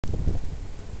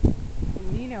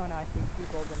know, and I think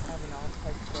people have been having all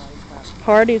types of like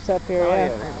parties up here, yeah.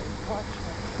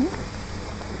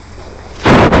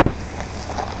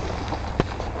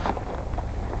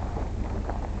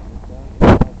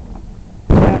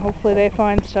 Yeah, hopefully they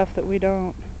find stuff that we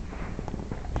don't.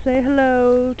 Say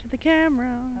hello to the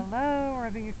camera. Hello, we're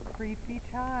having a creepy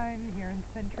time here in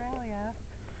Centralia.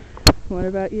 What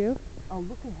about you? Oh,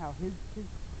 look at how his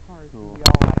car is cool.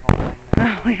 All alcohol.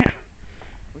 Oh, yeah.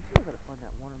 We still gotta find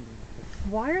that one.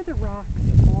 Why are the rocks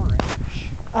orange?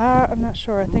 I'm not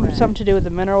sure. I think it's something to do with the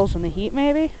minerals and the heat,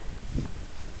 maybe.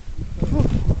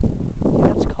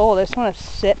 Yeah, it's cold. I just want to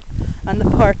sit on the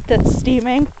part that's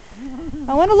steaming.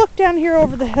 I want to look down here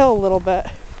over the hill a little bit,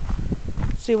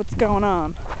 see what's going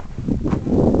on.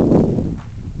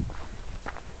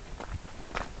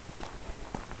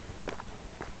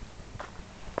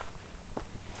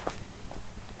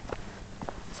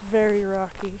 It's very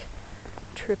rocky,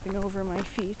 tripping over my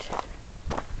feet.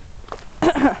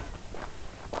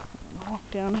 Walk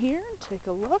down here and take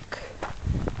a look.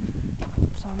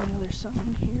 What's on the other side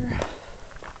here?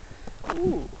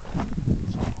 Ooh,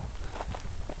 it's all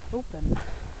open.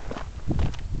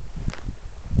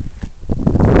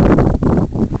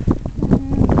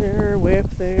 And they're way up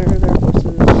there, their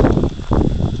horses.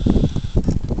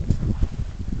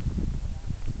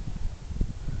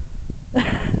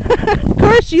 Of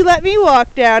course, you let me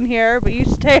walk down here, but you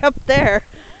stay up there.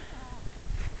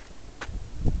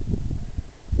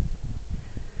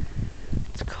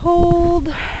 It's cold,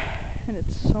 and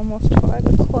it's almost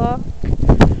 5 o'clock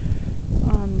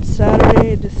on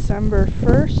Saturday, December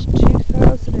 1st,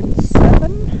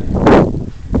 2007.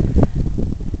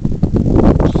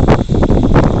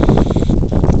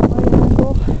 Wide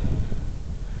angle.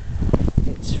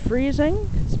 It's freezing,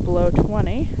 it's below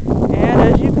 20, and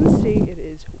as you can see, it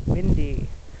is windy.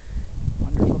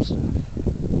 Wonderful stuff.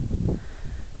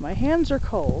 My hands are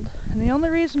cold, and the only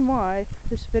reason why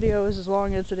this video is as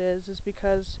long as it is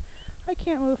because I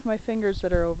can't move my fingers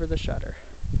that are over the shutter.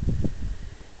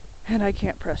 And I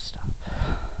can't press stop.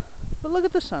 But look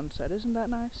at the sunset, isn't that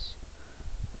nice?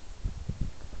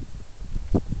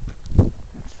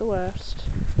 That's the west.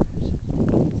 This is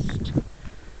the east.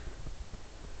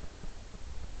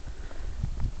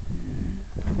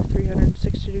 And a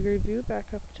 360-degree view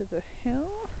back up to the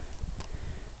hill.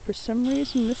 For some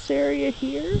reason this area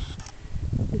here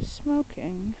is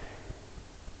smoking,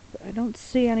 but I don't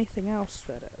see anything else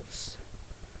that is.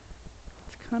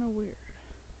 It's kind of weird.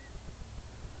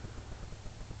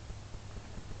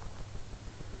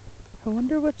 I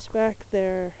wonder what's back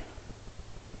there.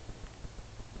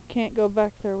 Can't go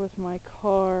back there with my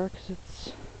car because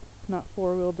it's not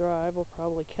four-wheel drive. We'll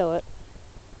probably kill it.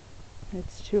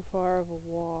 It's too far of a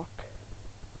walk.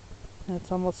 And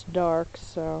it's almost dark,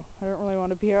 so I don't really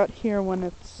want to be out here when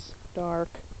it's dark.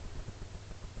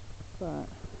 But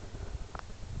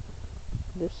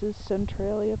this is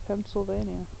Centralia,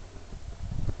 Pennsylvania.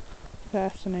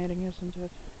 Fascinating, isn't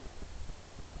it?